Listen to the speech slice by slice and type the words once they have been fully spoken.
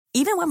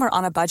Even when we're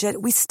on a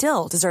budget, we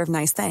still deserve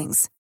nice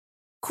things.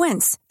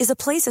 Quince is a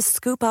place to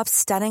scoop up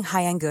stunning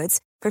high-end goods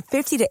for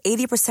 50 to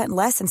 80%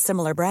 less than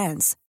similar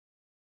brands.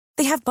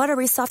 They have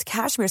buttery soft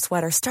cashmere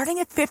sweaters starting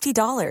at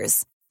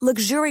 $50,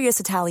 luxurious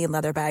Italian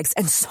leather bags,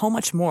 and so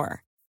much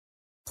more.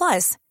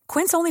 Plus,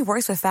 Quince only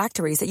works with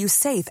factories that use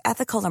safe,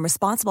 ethical, and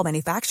responsible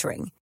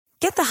manufacturing.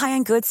 Get the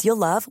high-end goods you'll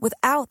love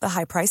without the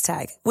high price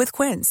tag with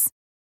Quince.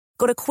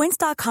 Go to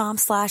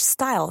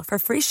quince.com/style for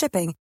free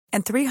shipping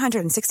and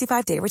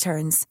 365-day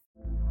returns.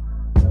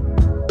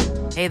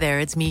 Hey there,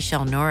 it's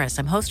Michelle Norris.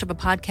 I'm host of a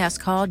podcast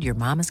called Your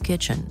Mama's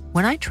Kitchen.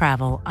 When I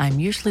travel, I'm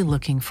usually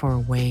looking for a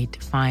way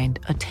to find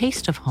a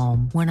taste of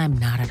home when I'm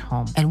not at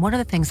home. And one of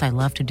the things I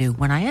love to do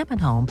when I am at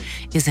home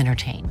is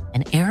entertain.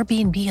 And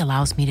Airbnb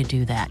allows me to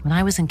do that. When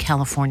I was in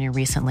California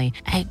recently,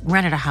 I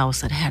rented a house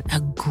that had a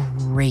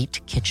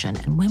great kitchen.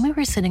 And when we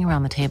were sitting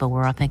around the table, we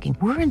were all thinking,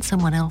 we're in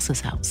someone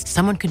else's house.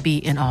 Someone could be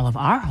in all of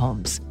our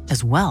homes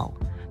as well.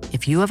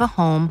 If you have a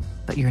home,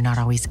 but you're not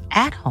always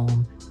at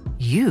home,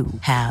 you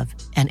have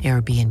an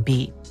Airbnb.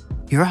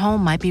 Your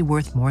home might be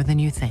worth more than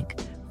you think.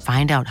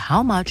 Find out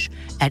how much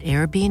at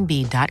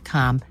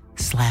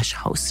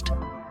airbnb.com/host.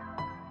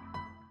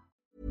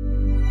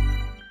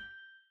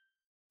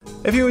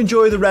 If you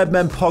enjoy the Red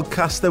Men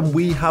podcast, then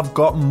we have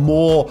got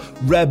more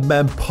Red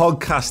Men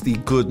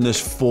podcasty goodness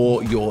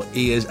for your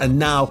ears. And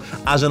now,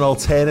 as an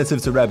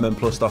alternative to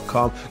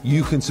redmenplus.com,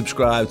 you can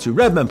subscribe to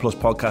Red Men Plus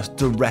podcast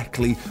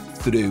directly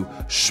through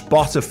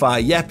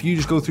Spotify. Yep, you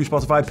just go through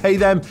Spotify, pay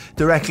them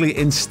directly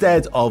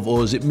instead of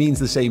us. It means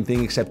the same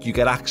thing, except you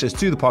get access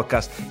to the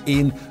podcast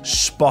in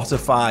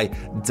Spotify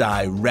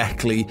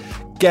directly.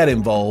 Get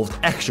involved.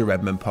 Extra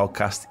Red Men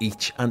podcast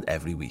each and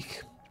every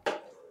week.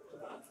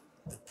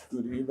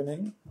 Good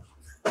evening.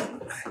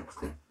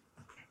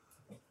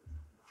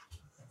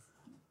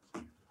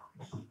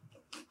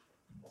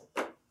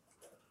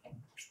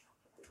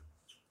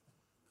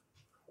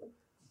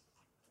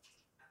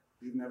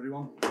 Evening,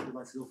 everyone. Would you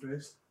like to go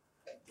first?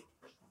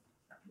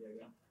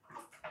 Yeah.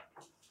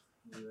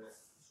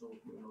 So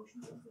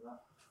emotions after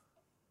that.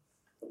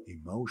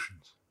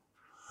 Emotions.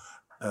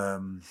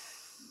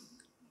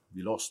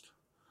 We lost.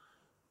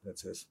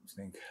 That's it. I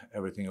think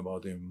everything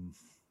about him.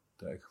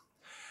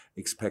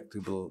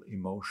 Expectable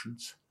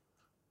emotions.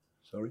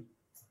 Sorry?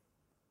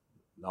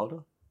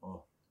 Louder?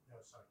 Oh.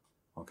 Yeah, sorry.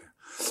 Okay.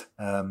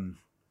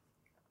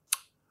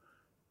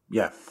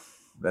 Yeah,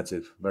 that's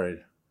it.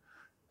 Very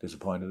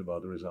disappointed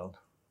about the result.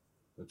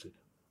 That's it.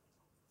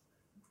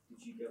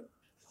 Did you get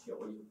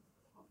what you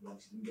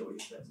obviously didn't get what you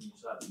expected? You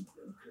started to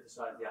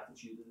criticise the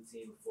attitude of the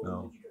team before.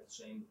 No. Did you get the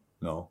same?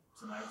 No.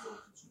 Tonight, or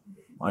something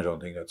different? I don't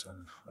think that's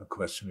a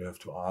question you have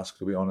to ask,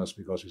 to be honest,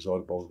 because you saw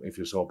both. If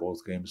you saw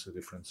both games, the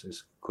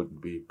differences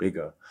couldn't be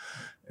bigger.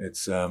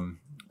 It's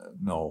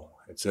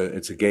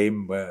it's a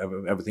game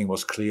where everything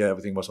was clear,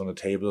 everything was on the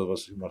table. It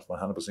was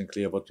 100%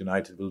 clear what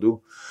United will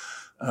do.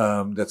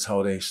 That's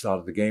how they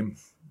started the game.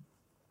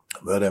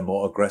 Were they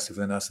more aggressive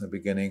than us in the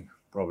beginning?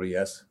 Probably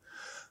yes.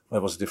 But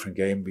it was a different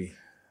game.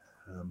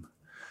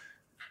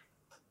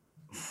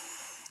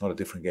 Not a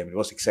different game. It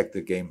was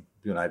exactly the game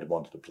United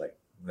wanted to play.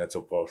 That's,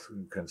 of course,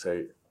 you can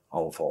say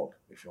our fault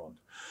if you want.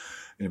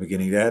 In the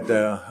beginning, that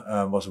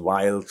was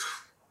wild,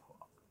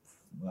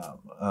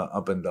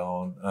 up and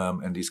down,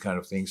 and these kind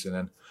of things. And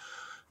then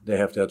they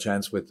have their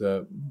chance with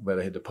where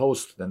they hit the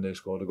post, then they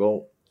score the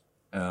goal,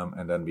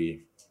 and then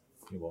we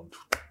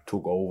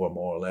took over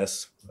more or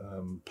less,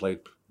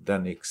 played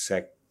then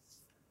exact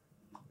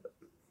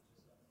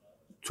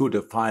to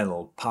the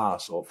final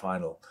pass or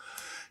final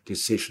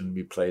decision.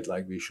 We played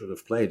like we should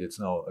have played. It's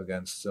now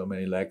against so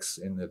many legs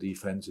in the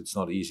defense. It's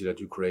not easy that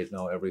you create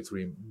now every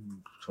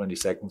 20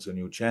 seconds a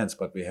new chance,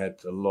 but we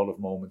had a lot of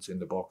moments in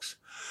the box.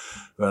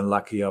 We were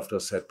unlucky after a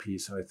set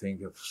piece. I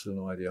think I've still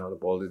no idea how the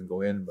ball didn't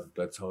go in, but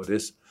that's how it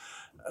is.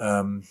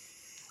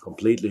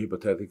 Completely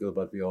hypothetical,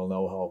 but we all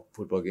know how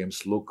football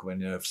games look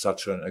when you have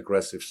such an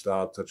aggressive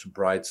start, such a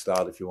bright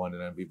start, if you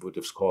wanted, and we would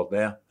have scored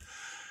there,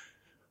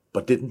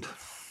 but didn't.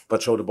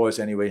 But show the boys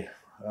anyway.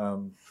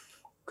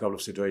 Couple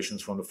of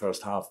situations from the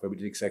first half where we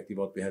did exactly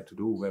what we had to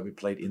do, where we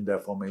played in their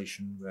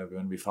formation, where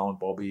when we found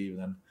Bobby,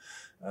 then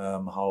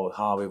how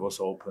Harvey was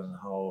open,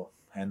 how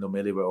Hendo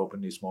Millie were open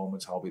these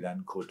moments, how we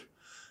then could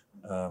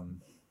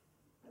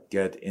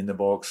get in the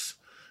box,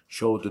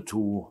 show the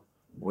two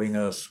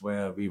wingers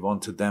where we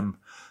wanted them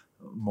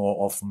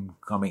more often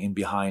coming in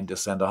behind the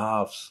centre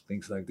halves,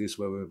 things like this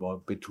where we were a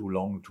bit too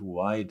long, too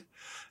wide,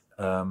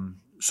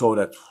 so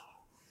that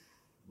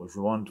if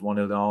we want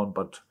 1-0 down,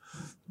 but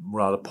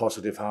rather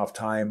positive half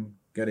time,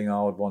 getting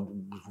out,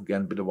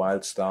 again, a bit of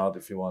wild start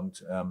if you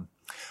want.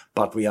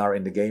 But we are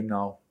in the game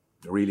now,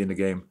 really in the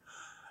game,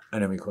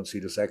 and then we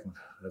concede a second.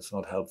 That's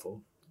not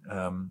helpful.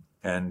 And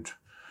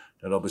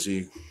that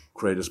obviously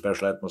created a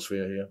special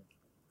atmosphere here.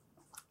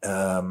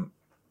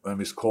 When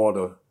we scored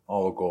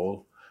our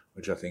goal,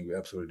 which I think we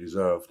absolutely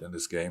deserved in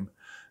this game,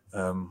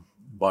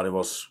 but it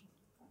was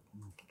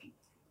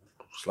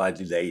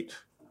slightly late.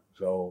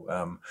 So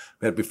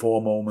we had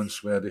before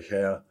moments where the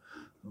hair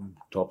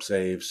top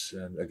saves,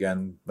 and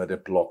again, but they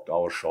blocked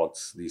our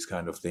shots, these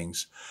kind of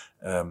things.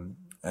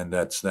 And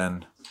that's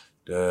then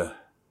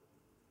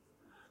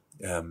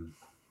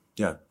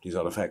these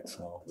are the facts.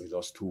 Now, we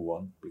lost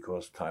 2-1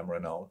 because time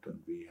ran out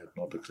and we had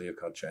not the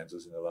clear-cut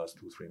chances in the last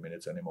 2-3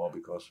 minutes anymore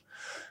because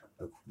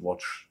the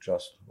watch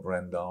just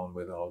ran down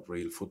without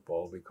real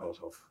football because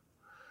of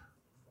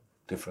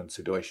different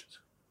situations.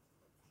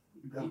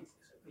 Are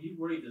you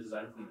worried that there's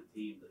anything in the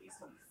team that needs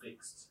to be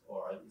fixed,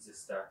 or is this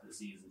start of the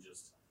season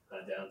just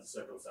kind of down to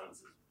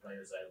circumstances,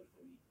 players out,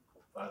 maybe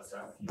bad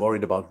start?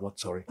 Worried about what,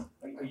 sorry?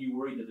 Are you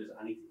worried that there's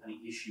any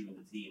issue in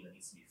the team that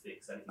needs to be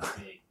fixed,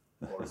 anything big,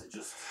 or is it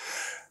just...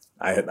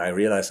 I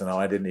realize now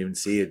I didn't even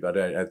see it, but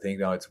I think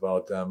now it's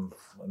about an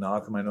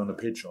argument on the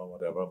pitch or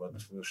whatever, but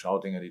we're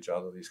shouting at each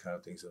other, these kind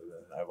of things.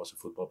 I was a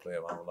football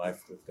player my whole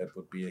life. That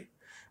would be,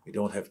 we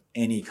don't have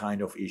any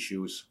kind of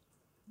issues.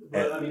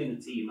 Well, I mean in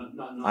the team,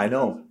 not I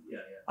know. In terms of,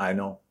 yeah. I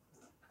know.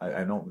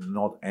 I know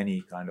not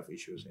any kind of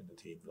issues in the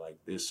team like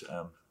this.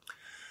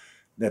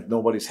 That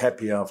nobody's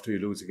happy after you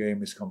lose a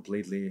game is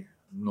completely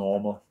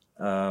normal.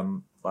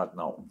 But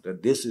no,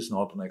 that this is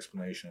not an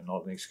explanation,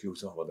 not an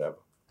excuse or whatever.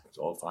 It's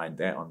all fine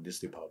there on this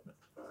department.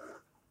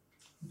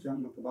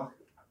 Jump up the back.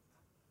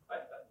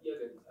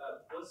 Jurgen,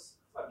 was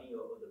Fabinho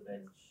on the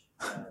bench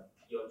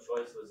your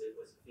choice? Was it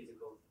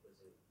physical?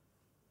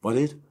 What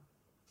is?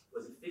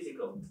 Was it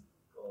physical?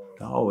 Or?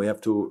 No, we have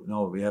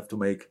to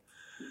make.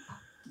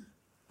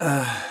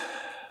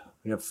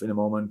 We have in a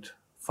moment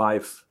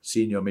 5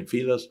 senior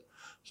midfielders,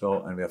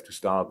 and we have to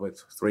start with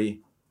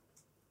 3.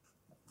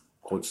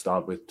 Could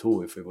start with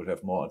 2 if we would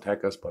have more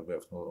attackers, but we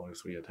have only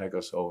 3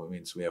 attackers, so it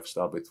means we have to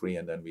start with 3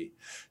 and then we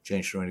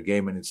change during the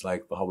game. And it's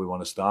like how we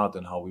want to start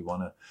and how we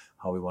want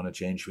to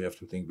change. We have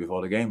to think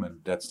before the game,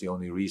 and that's the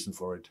only reason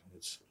for it.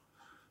 This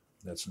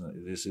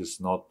is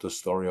not the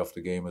story of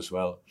the game as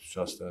well. It's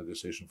just a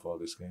decision for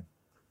this game.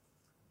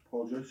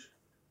 Paul Joyce.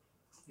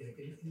 Yeah,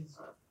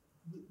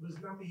 was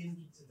Naby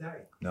injured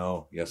today?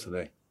 No,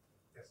 yesterday.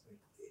 Yesterday.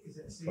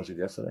 Was it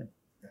yesterday?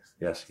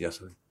 Yes,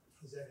 yesterday.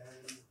 Is it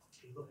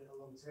looking at a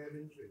long-term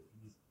injury?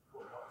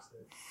 What was the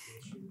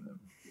issue?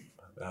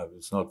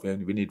 It's not.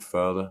 We need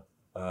further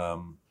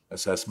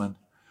assessment,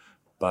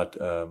 but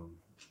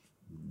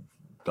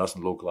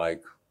doesn't look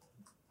like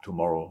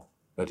tomorrow.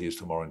 That he is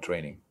tomorrow in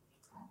training.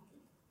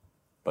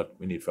 But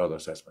we need further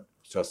assessment.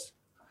 It's just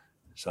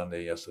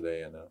Sunday,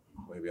 yesterday, and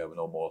maybe I have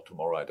no more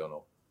tomorrow. I don't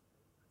know.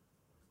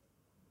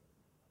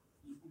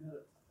 You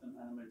had an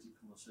animated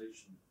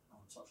conversation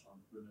on touchline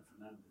with Bruno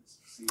Fernandes.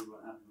 See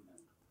what happened with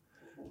him.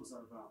 What was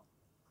that about?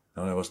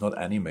 No, it was not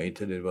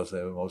animated. It was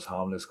the most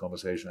harmless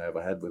conversation I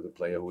ever had with a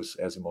player who was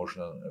as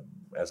emotional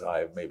as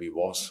I maybe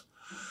was.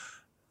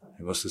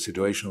 It was the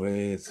situation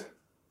with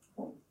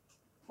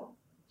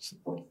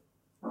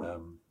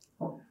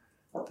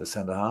the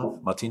centre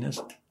half, Martinez,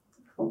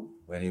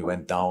 when he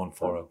went down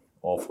for an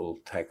awful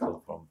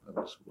tackle. It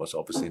was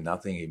obviously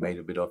nothing. He made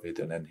a bit of it,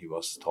 and then he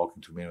was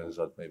talking to me, and I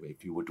thought maybe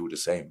if you would do the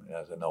same. And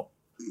I said, no.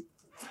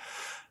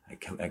 I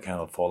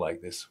cannot fall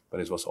like this. But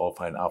it was all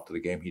fine. After the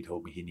game, he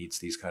told me he needs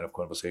these kind of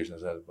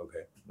conversations. I said,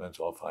 okay, that's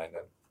all fine,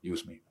 then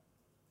use me.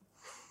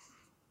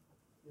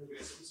 Yeah,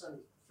 it's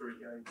only 3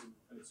 games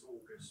and it's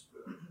August,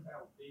 but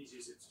how easy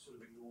is it to sort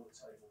of ignore the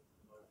table?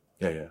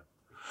 Yeah.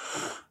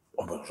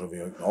 I'm not sure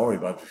we ignore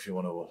it, but if you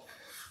want to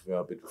be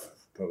a bit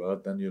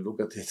pervert, then you look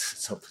at it.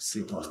 It's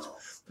obviously not.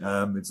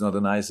 It's not the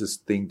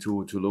nicest thing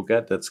to look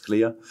at. That's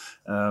clear.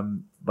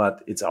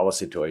 But it's our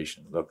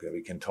situation. Look,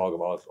 we can talk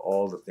about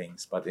all the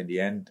things, but in the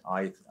end,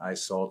 I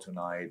saw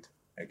tonight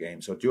a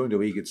game. So during the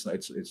week, it's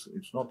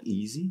not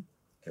easy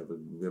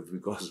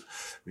because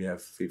we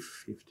have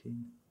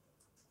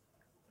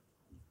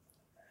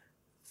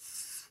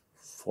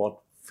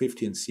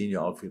 15 senior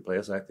outfield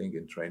players, I think,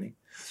 in training.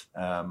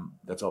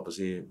 That's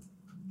obviously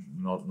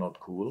not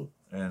cool.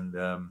 And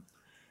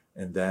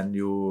then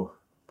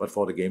but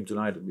for the game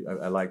tonight,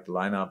 I like the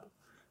lineup.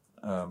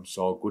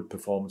 Saw good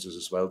performances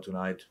as well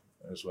tonight.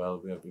 As well,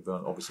 we were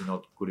obviously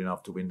not good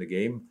enough to win the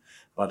game,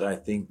 but I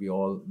think we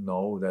all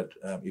know that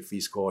if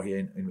we score here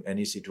in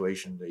any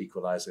situation, the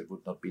equalizer, it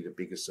would not be the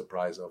biggest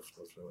surprise in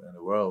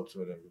the world.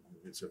 So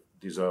it's a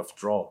deserved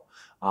draw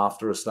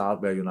after a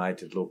start where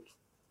United looked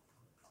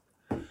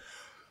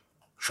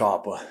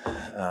sharper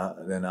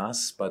than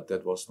us, but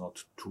that was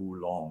not too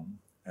long.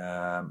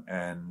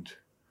 And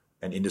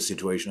in the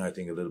situation, I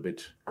think a little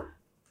bit,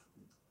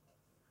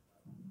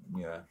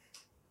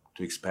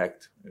 to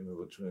expect in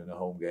a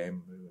home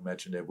game.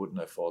 Imagine they wouldn't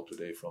have fought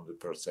today from the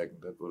first second.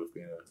 That would have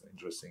been an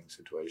interesting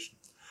situation.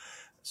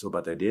 So,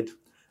 but they did.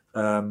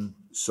 Our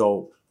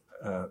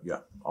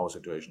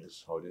situation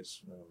is how it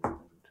is.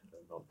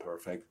 Not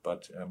perfect,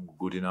 but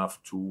good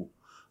enough to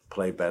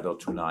play better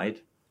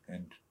tonight.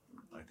 And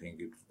I think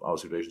our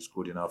situation is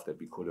good enough that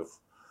we could have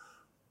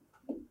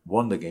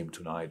won the game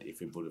tonight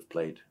if we would have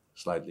played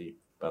slightly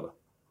better.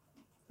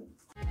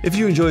 If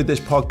you enjoyed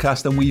this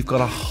podcast, then we've got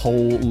a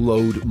whole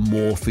load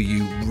more for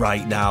you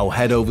right now.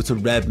 Head over to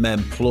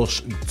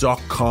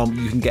redmenplus.com.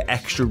 You can get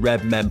extra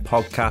Red Men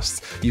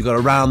podcasts. You've got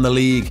Around the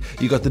League,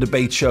 you got the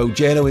debate show,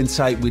 Journo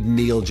Insight with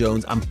Neil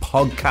Jones, and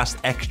Podcast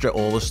Extra,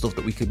 all the stuff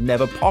that we could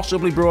never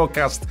possibly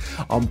broadcast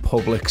on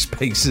public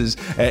spaces.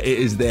 It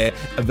is there,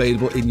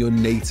 available in your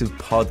native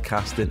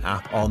podcasting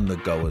app on the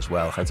go as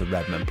well. Head to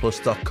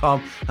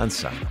redmenplus.com and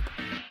sign up.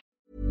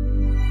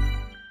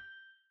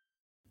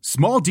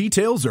 Small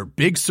details are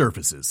big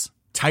surfaces.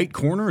 Tight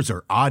corners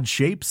are odd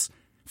shapes.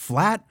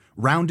 Flat,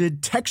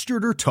 rounded,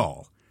 textured, or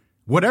tall.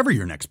 Whatever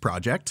your next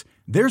project,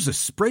 there's a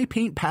spray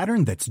paint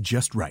pattern that's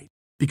just right.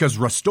 Because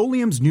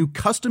Rust-Oleum's new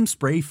Custom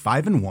Spray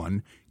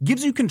 5-in-1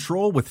 gives you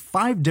control with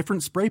 5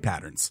 different spray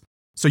patterns.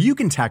 So you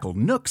can tackle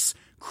nooks,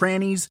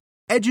 crannies,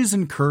 edges,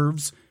 and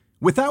curves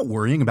without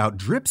worrying about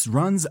drips,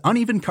 runs,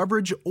 uneven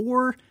coverage,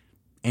 or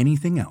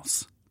anything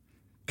else.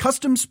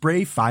 Custom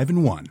Spray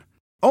 5-in-1.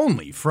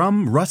 Only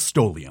from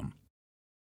Rust-Oleum.